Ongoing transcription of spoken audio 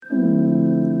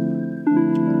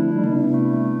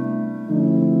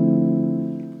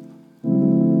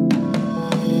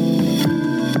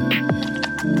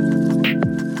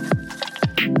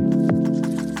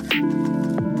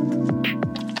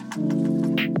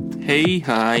Hey,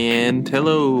 hi, and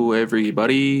hello,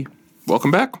 everybody. Welcome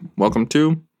back. Welcome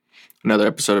to another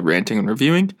episode of Ranting and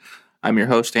Reviewing. I'm your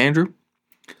host, Andrew.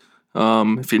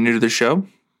 If you're new to the show,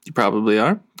 you probably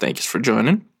are. Thanks for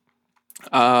joining.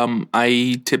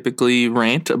 I typically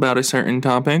rant about a certain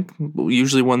topic,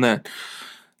 usually one that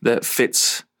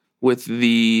fits with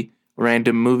the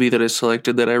random movie that is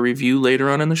selected that I review later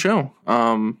on in the show.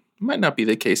 Might not be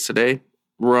the case today.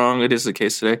 Wrong, it is the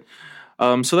case today.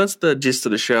 So that's the gist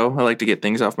of the show. I like to get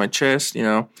things off my chest,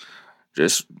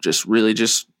 just really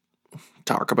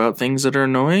talk about things that are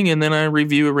annoying, and then I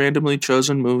review a randomly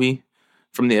chosen movie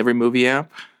from the Every Movie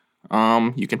app.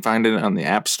 You can find it on the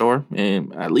App Store,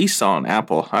 and at least on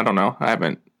Apple. I don't know. I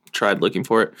haven't tried looking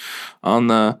for it on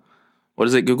the,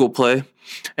 Google Play?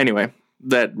 Anyway,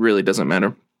 that really doesn't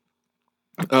matter.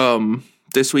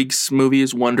 This week's movie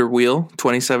is Wonder Wheel,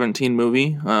 2017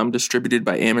 movie, distributed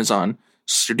by Amazon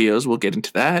Studios. We'll get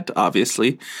into that,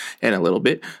 obviously, in a little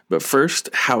bit. But first,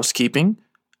 housekeeping.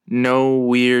 No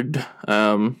weird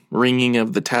ringing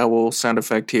of the towel sound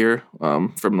effect here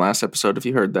from last episode. If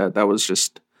you heard that, that was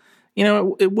just,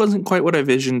 it wasn't quite what I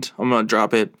visioned. I'm going to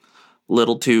drop it. A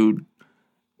little too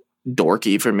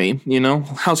dorky for me,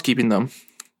 Housekeeping, though.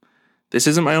 This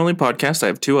isn't my only podcast. I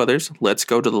have two others. Let's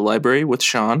Go to the Library with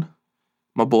Sean,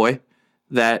 my boy.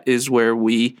 That is where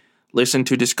we listen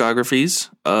to discographies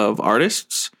of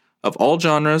artists of all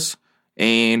genres,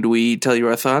 and we tell you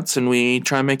our thoughts, and we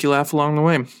try and make you laugh along the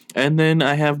way. And then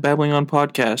I have Babbling On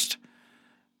Podcast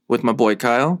with my boy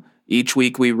Kyle. Each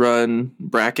week we run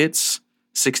brackets,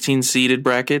 16-seeded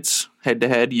brackets,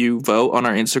 head-to-head. You vote on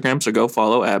our Instagram, so go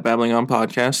follow at Babbling On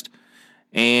Podcast.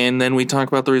 And then we talk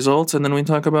about the results, and then we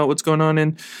talk about what's going on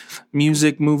in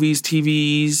music, movies,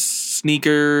 TVs,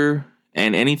 sneaker,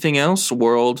 and anything else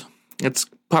world. It's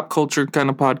pop culture kind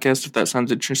of podcast. If that sounds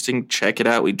interesting, check it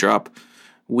out. We drop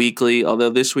weekly, although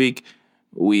this week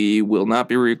we will not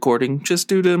be recording just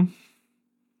due to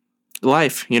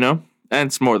life, And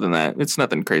it's more than that. It's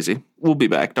nothing crazy. We'll be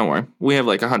back. Don't worry. We have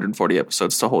like 140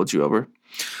 episodes to hold you over.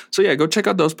 So yeah, go check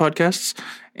out those podcasts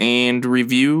and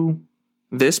review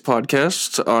this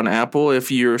podcast on Apple if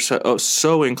you're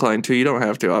so inclined to. You don't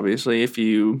have to, obviously, if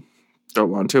you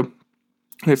don't want to.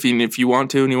 If you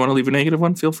want to and you want to leave a negative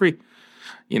one, feel free.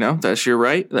 That's your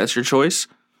right. That's your choice.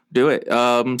 Do it.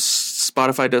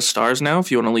 Spotify does stars now.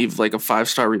 If you want to leave like a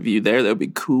 5-star review there, that would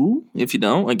be cool. If you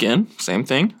don't, again, same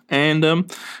thing. And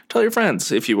tell your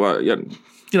friends if you want. You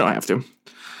don't have to.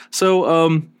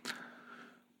 So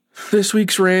this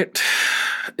week's rant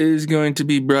is going to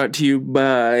be brought to you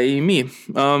by me.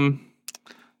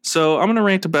 So I'm going to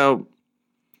rant about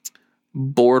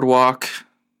Boardwalk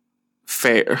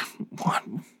Fair.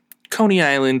 Coney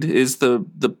Island is the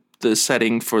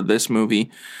setting for this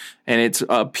movie, and it's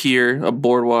a pier, a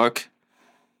boardwalk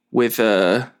with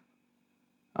a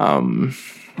God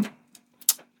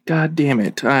damn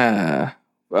it, a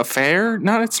fair?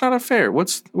 No, it's not a fair.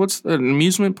 What's an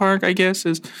amusement park? I guess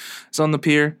is on the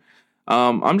pier.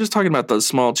 I'm just talking about the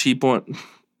small cheap one,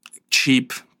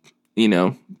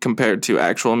 compared to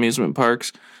actual amusement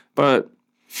parks. But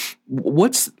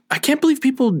I can't believe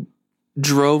people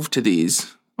drove to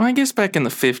these. Well, I guess back in the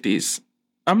 50s.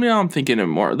 I'm thinking of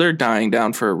more. They're dying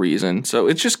down for a reason. So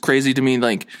it's just crazy to me,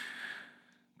 like,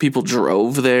 people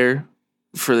drove there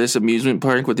for this amusement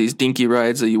park with these dinky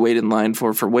rides that you wait in line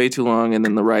for way too long, and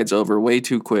then the ride's over way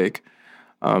too quick.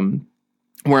 Where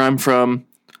I'm from,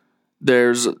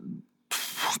 there's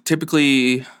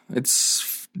typically,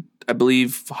 it's, I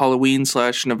believe, Halloween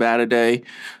 / Nevada Day,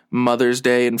 Mother's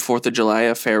Day, and 4th of July,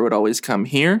 a fair would always come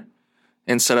here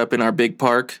and set up in our big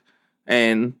park.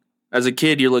 And as a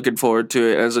kid, you're looking forward to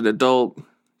it. As an adult,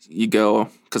 you go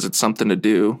because it's something to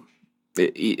do.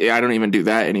 I don't even do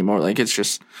that anymore. Like, it's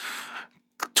just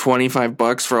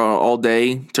 $25 for all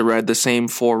day to ride the same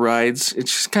 4 rides. It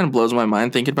just kind of blows my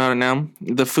mind thinking about it now.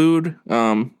 The food,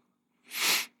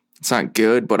 it's not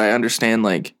good, but I understand,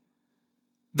 like,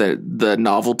 the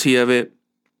novelty of it.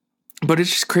 But it's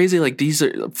just crazy. Like, these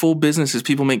are full businesses.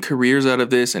 People make careers out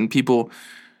of this, and people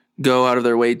go out of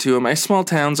their way to them. My small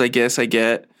towns, I guess I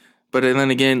get. But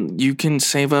then again, you can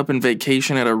save up and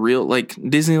vacation at a real, like,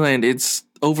 Disneyland. It's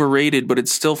overrated, but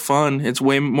it's still fun. It's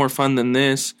way more fun than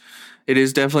this. It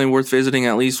is definitely worth visiting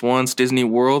at least once. Disney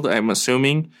World, I'm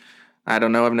assuming. I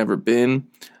don't know. I've never been.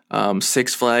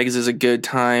 Six Flags is a good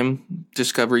time.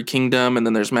 Discovery Kingdom, and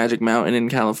then there's Magic Mountain in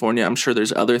California. I'm sure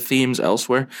there's other themes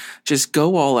elsewhere. Just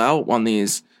go all out on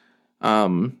these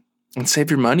and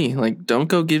save your money. Like, don't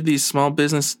go give these small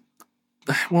business...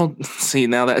 Well, see,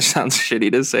 now that sounds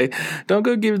shitty to say. Don't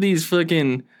go give these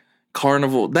fucking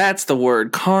carnival... That's the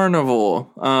word,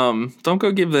 carnival. Don't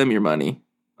go give them your money.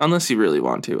 unless you really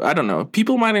want to. I don't know.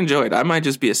 People might enjoy it. I might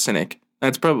just be a cynic.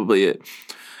 That's probably it.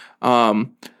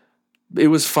 It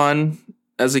was fun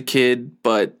as a kid,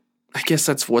 but I guess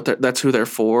that's who they're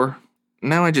for.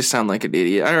 Now I just sound like an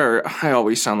idiot. I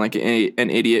always sound like an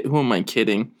idiot. Who am I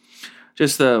kidding?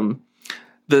 Just the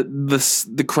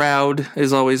crowd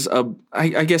is always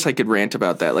I guess I could rant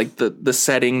about that. Like the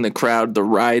setting, the crowd, the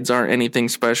rides aren't anything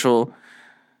special.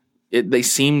 They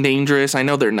seem dangerous. I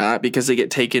know they're not, because they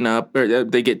get taken up, or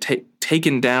they get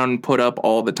taken down and put up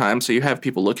all the time. So you have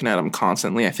people looking at them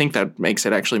constantly. I think that makes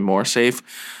it actually more safe.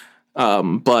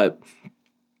 But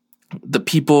the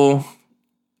people,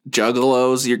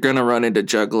 juggalos, you're going to run into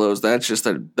juggalos.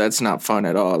 That's not fun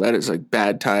at all. That is a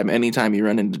bad time anytime you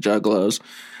run into juggalos.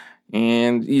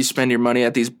 And you spend your money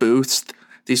at these booths.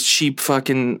 These cheap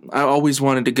fucking... I always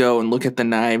wanted to go and look at the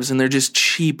knives, and they're just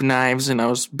cheap knives, and I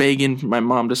was begging my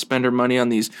mom to spend her money on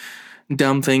these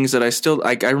dumb things that I still...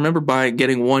 I remember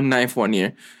getting one knife one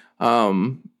year.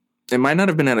 It might not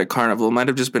have been at a carnival. It might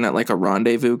have just been at like a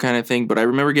rendezvous kind of thing, but I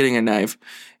remember getting a knife,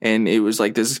 and it was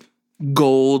like this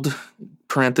gold,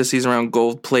 parentheses around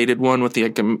gold-plated one with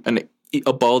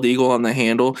a bald eagle on the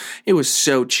handle. It was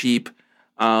so cheap.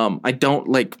 I don't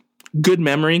like... Good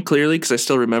memory, clearly, because I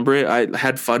still remember it. I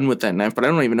had fun with that knife, but I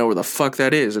don't even know where the fuck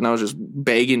that is, and I was just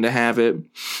begging to have it.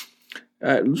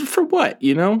 For what,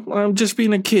 you know? I'm just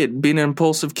being a kid, being an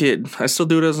impulsive kid. I still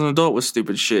do it as an adult with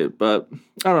stupid shit, but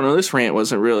I don't know. This rant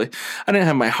wasn't really... I didn't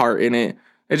have my heart in it.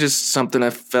 It's just something I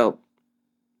felt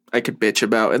I could bitch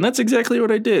about, and that's exactly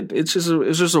what I did. It's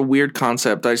just a weird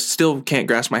concept. I still can't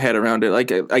grasp my head around it.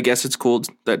 Like, I guess it's cool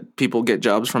that people get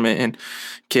jobs from it, and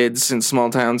kids in small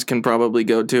towns can probably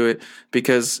go to it,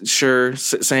 because sure,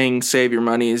 saying save your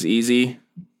money is easy.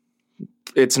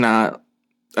 It's not.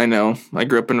 I know. I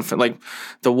grew up in like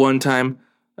the one time,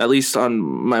 at least on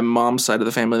my mom's side of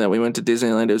the family, that we went to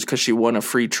Disneyland, it was because she won a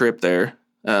free trip there.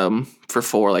 For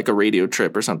 4, like a radio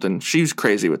trip or something. She's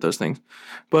crazy with those things.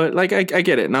 But like, I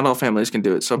get it. Not all families can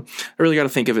do it. So I really got to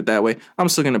think of it that way. I'm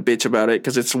still going to bitch about it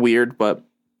because it's weird, but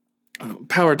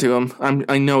power to them.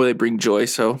 I know they bring joy.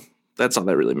 So that's all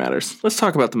that really matters. Let's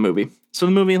talk about the movie. So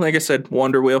the movie, like I said,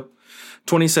 Wonder Wheel,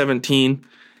 2017,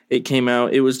 it came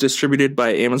out. It was distributed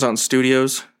by Amazon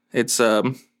Studios. It's, I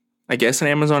guess, an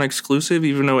Amazon exclusive,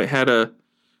 even though it had a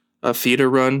theater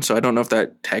run. So I don't know if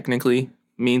that technically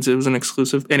means it was an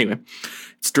exclusive. Anyway,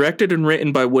 it's directed and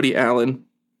written by Woody Allen.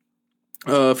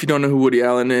 If you don't know who Woody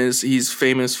Allen is, he's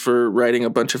famous for writing a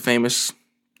bunch of famous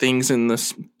things in the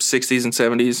 60s and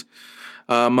 70s.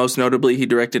 Most notably, he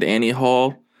directed Annie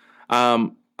Hall.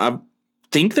 I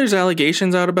think there's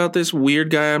allegations out about this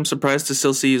weird guy. I'm surprised to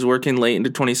still see he's working late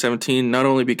into 2017, not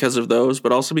only because of those,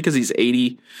 but also because he's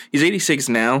 80. He's 86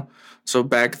 now, so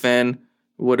back then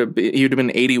he would have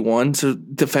been 81. So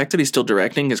the fact that he's still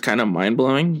directing is kind of mind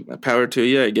blowing. Power to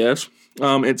you, I guess.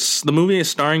 The movie is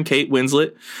starring Kate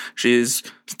Winslet. She is,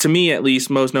 to me at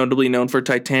least, most notably known for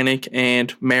Titanic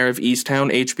and Mare of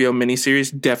Easttown HBO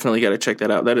miniseries. Definitely got to check that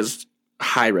out. That is a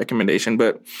high recommendation.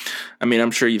 But I mean,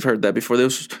 I'm sure you've heard that before.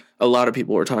 A lot of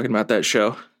people were talking about that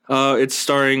show. It's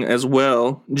starring as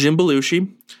well Jim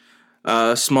Belushi.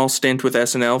 Small stint with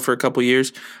SNL for a couple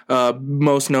years.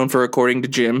 Most known for According to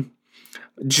Jim.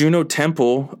 Juno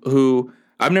Temple, who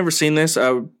I've never seen this,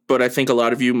 but I think a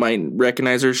lot of you might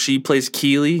recognize her. She plays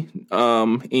Keely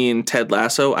in Ted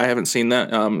Lasso. I haven't seen that.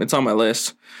 It's on my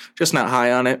list, just not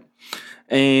high on it.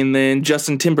 And then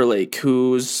Justin Timberlake,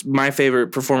 who's my favorite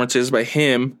performances by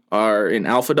him are in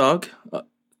Alpha Dog.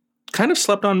 Kind of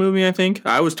slept on movie, I think.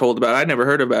 I was told about it. I never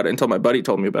heard about it until my buddy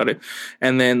told me about it.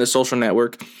 And then The Social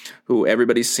Network, who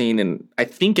everybody's seen and I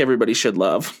think everybody should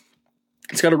love.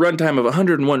 It's got a runtime of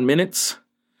 101 minutes.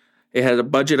 It had a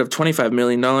budget of $25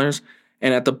 million.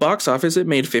 And at the box office, it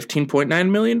made $15.9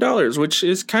 million, which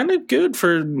is kind of good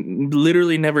for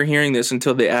literally never hearing this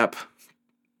until the app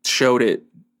showed it,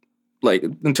 like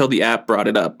until the app brought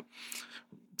it up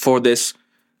for this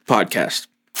podcast,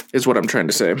 is what I'm trying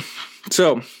to say.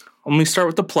 So let me start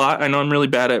with the plot. I know I'm really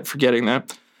bad at forgetting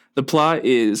that. The plot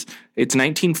is, it's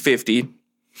 1950,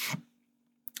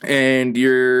 and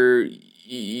you're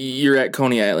at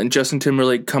Coney Island. Justin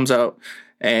Timberlake comes out,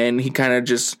 and he kind of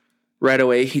just, right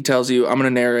away, he tells you, I'm going to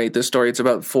narrate this story. It's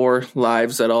about 4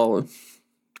 lives that all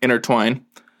intertwine.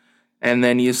 And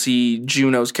then you see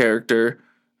Juno's character,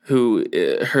 who,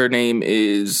 her name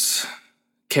is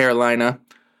Carolina.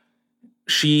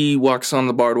 She walks on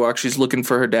the boardwalk. She's looking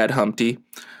for her dad, Humpty.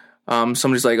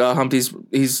 Somebody's like, oh, Humpty's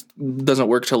doesn't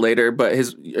work till later, but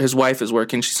his wife is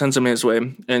working. She sends him his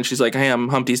way, and she's like, hey, I'm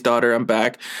Humpty's daughter. I'm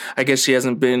back. I guess she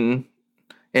hasn't been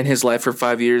in his life for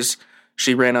 5 years.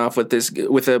 She ran off with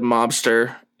a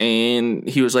mobster And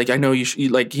he was like, I know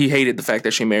like, he hated the fact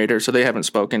that she married her, so they haven't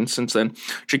spoken since then.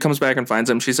 She comes back and finds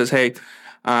him. She says, hey,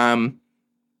 they're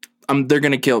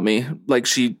going to kill me. Like,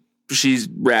 she's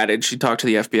ratted. She talked to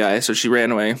the FBI, so she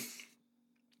ran away.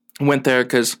 Went there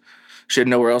because she had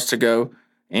nowhere else to go.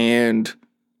 And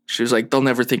she was like, they'll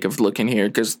never think of looking here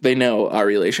because they know our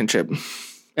relationship.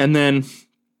 And then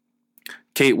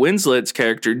Kate Winslet's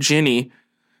character, Ginny,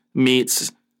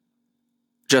 meets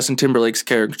Justin Timberlake's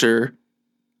character,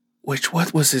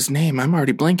 what was his name? I'm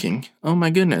already blanking. Oh my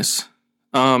goodness.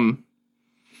 I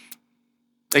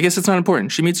guess it's not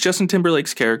important. She meets Justin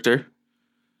Timberlake's character.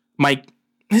 Mike.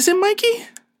 Is it Mikey?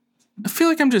 I feel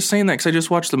like I'm just saying that because I just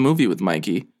watched the movie with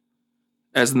Mikey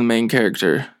as the main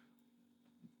character.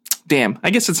 Damn,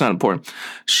 I guess it's not important.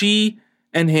 She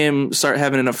and him start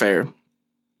having an affair,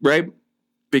 right?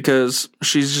 Because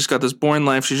she's just got this boring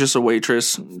life. She's just a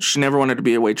waitress. She never wanted to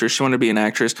be a waitress. She wanted to be an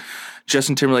actress.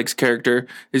 Justin Timberlake's character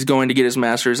is going to get his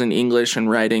master's in English and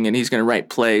writing, and he's going to write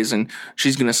plays, and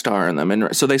she's going to star in them.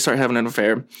 And so they start having an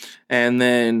affair. And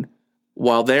then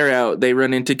while they're out, they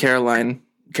run into Carolina.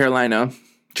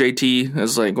 JT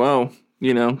is like, well,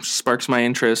 sparks my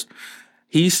interest.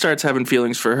 He starts having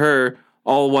feelings for her,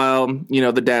 all while,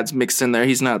 the dad's mixed in there.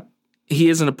 He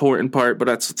is an important part, but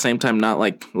at the same time, not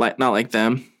like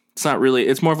them. It's not really,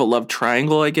 it's more of a love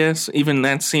triangle, I guess. Even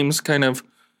that seems kind of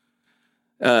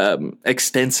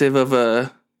extensive of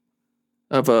a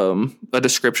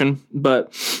description.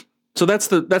 But so that's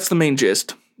the main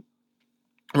gist,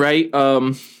 right?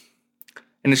 And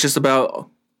it's just about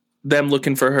them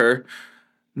looking for her,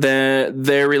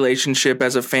 their relationship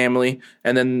as a family,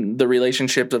 and then the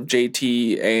relationship of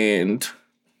JT and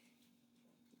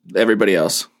everybody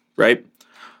else. Right?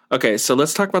 Okay, so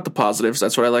let's talk about the positives.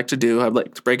 That's what I like to do. I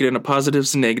like to break it into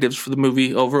positives and negatives for the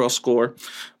movie, overall score,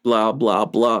 blah, blah,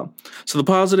 blah. So the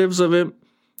positives of it,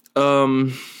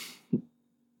 the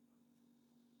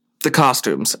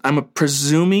costumes. I'm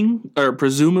presumably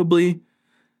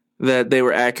that they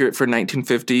were accurate for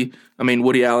 1950. I mean,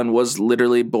 Woody Allen was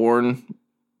literally born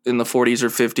in the 40s or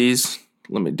 50s.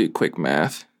 Let me do quick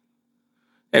math.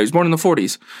 Yeah, he was born in the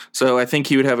 40s, so I think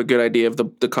he would have a good idea of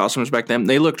the costumes back then.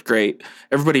 They looked great.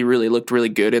 Everybody really looked really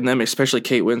good in them, especially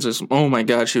Kate Winslet. Oh my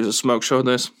God, she was a smoke show in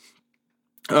this.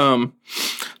 So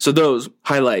those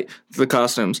highlight the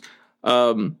costumes.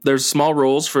 There's small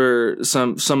roles for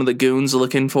some of the goons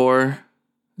looking for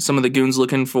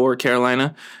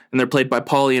Carolina, and they're played by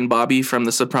Paulie and Bobby from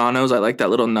The Sopranos. I like that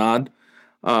little nod.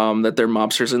 That they're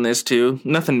mobsters in this too.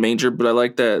 Nothing major, but I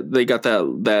like that they got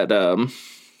that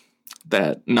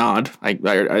nod. I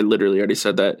literally already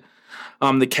said that.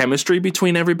 The chemistry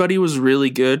between everybody was really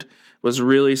good, was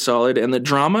really solid, and the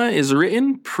drama is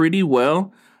written pretty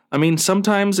well. I mean,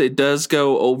 sometimes it does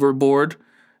go overboard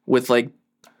with like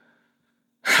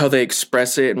how they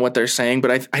express it and what they're saying,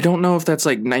 but I don't know if that's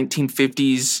like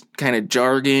 1950s kind of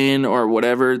jargon or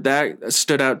whatever. That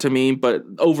stood out to me, but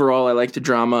overall I like the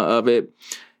drama of it.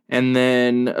 And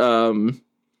then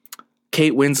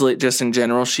Kate Winslet, just in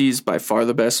general, she's by far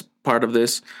the best part of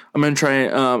this. I'm going to try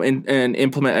and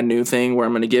implement a new thing where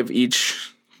I'm going to give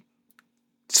each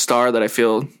star that I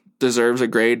feel deserves a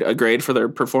grade for their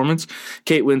performance.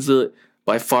 Kate Winslet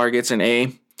by far gets an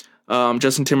A.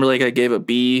 Justin Timberlake, I gave a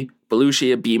B.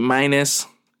 Belushi, a B-,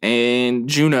 and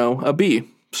Juno, a B.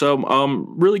 So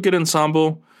really good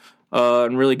ensemble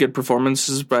and really good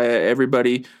performances by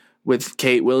everybody, with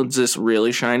Kate Winslet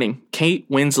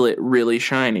really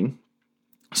shining.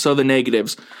 So the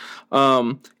negatives.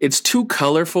 It's too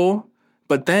colorful,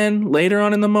 but then later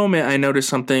on in the moment, I noticed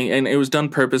something, and it was done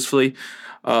purposefully.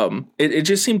 It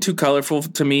just seemed too colorful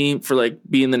to me for like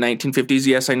being the 1950s.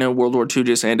 Yes, I know World War II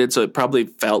just ended, so it probably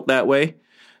felt that way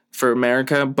for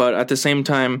America, but at the same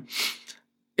time,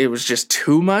 it was just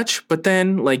too much. But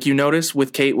then, like, you notice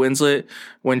with Kate Winslet,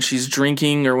 when she's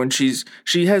drinking or when she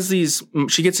gets these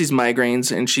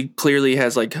migraines, and she clearly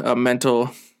has like a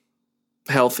mental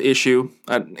health issue.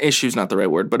 Issue's not the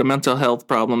right word, but a mental health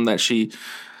problem that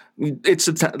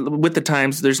with the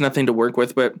times, there's nothing to work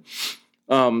with. But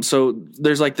so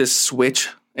there's like this switch,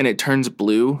 and it turns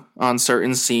blue on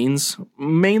certain scenes,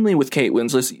 mainly with Kate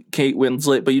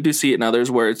Winslet, but you do see it in others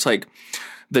where it's like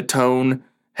the tone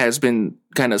has been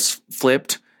kind of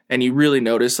flipped, and you really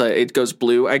notice that it goes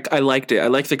blue. I liked it. I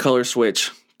like the color switch.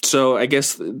 So I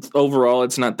guess overall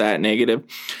it's not that negative.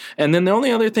 And then the only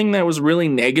other thing that was really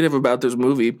negative about this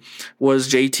movie was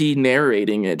JT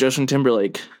narrating it. Justin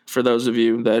Timberlake, for those of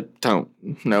you that don't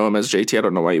know him as JT, I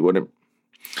don't know why you wouldn't.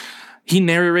 He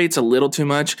narrates a little too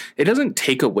much. It doesn't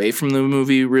take away from the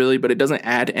movie, really, but it doesn't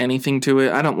add anything to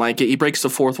it. I don't like it. He breaks the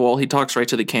fourth wall. He talks right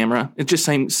to the camera. It just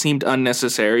seemed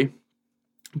unnecessary.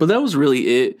 But that was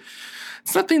really it.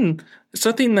 It's nothing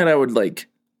that I would like.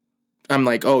 I'm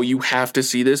like, oh, you have to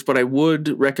see this, but I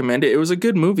would recommend it. It was a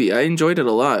good movie. I enjoyed it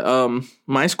a lot.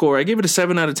 My score, I gave it a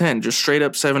 7 out of 10, just straight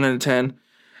up 7 out of 10.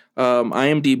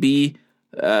 IMDb,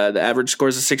 the average score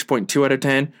is a 6.2 out of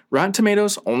 10. Rotten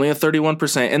Tomatoes, only a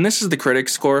 31%. And this is the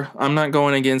critics score. I'm not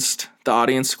going against the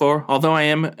audience score, although I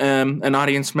am an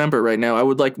audience member right now. I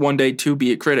would like one day to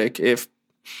be a critic if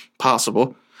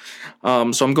possible.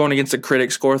 So I'm going against the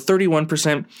critic score.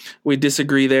 31%, we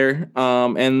disagree there.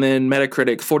 And then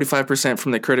Metacritic, 45%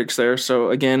 from the critics there. So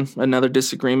again, another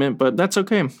disagreement, but that's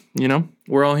okay. You know,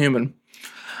 we're all human.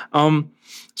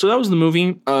 So that was the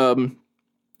movie.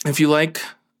 If you like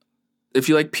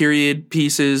period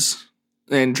pieces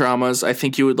and dramas, I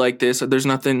think you would like this. There's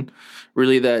nothing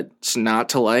really that's not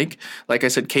to like. Like I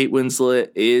said, Kate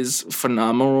Winslet is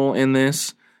phenomenal in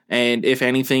this. And if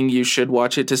anything, you should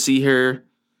watch it to see her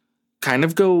kind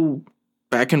of go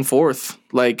back and forth.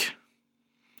 Like,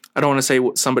 I don't want to say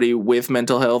what somebody with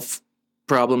mental health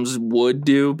problems would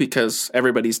do because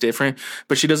everybody's different,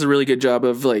 but she does a really good job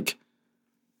of like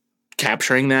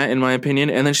capturing that, in my opinion.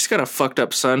 And then she's got a fucked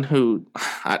up son who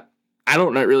I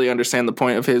don't really understand the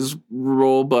point of his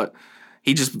role, but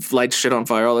he just lights shit on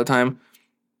fire all the time.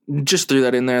 Just threw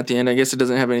that in there at the end. I guess it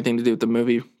doesn't have anything to do with the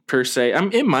movie per se.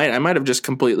 I might have just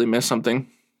completely missed something.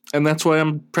 And that's why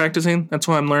I'm practicing. That's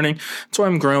why I'm learning. That's why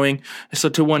I'm growing. So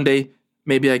to one day,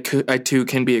 maybe I too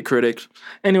can be a critic.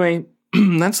 Anyway,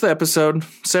 that's the episode.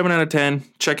 7 out of 10.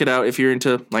 Check it out if you're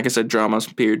into, like I said, dramas,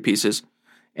 period pieces.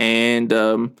 And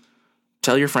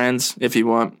tell your friends if you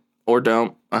want or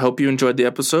don't. I hope you enjoyed the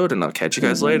episode, and I'll catch you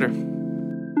guys later.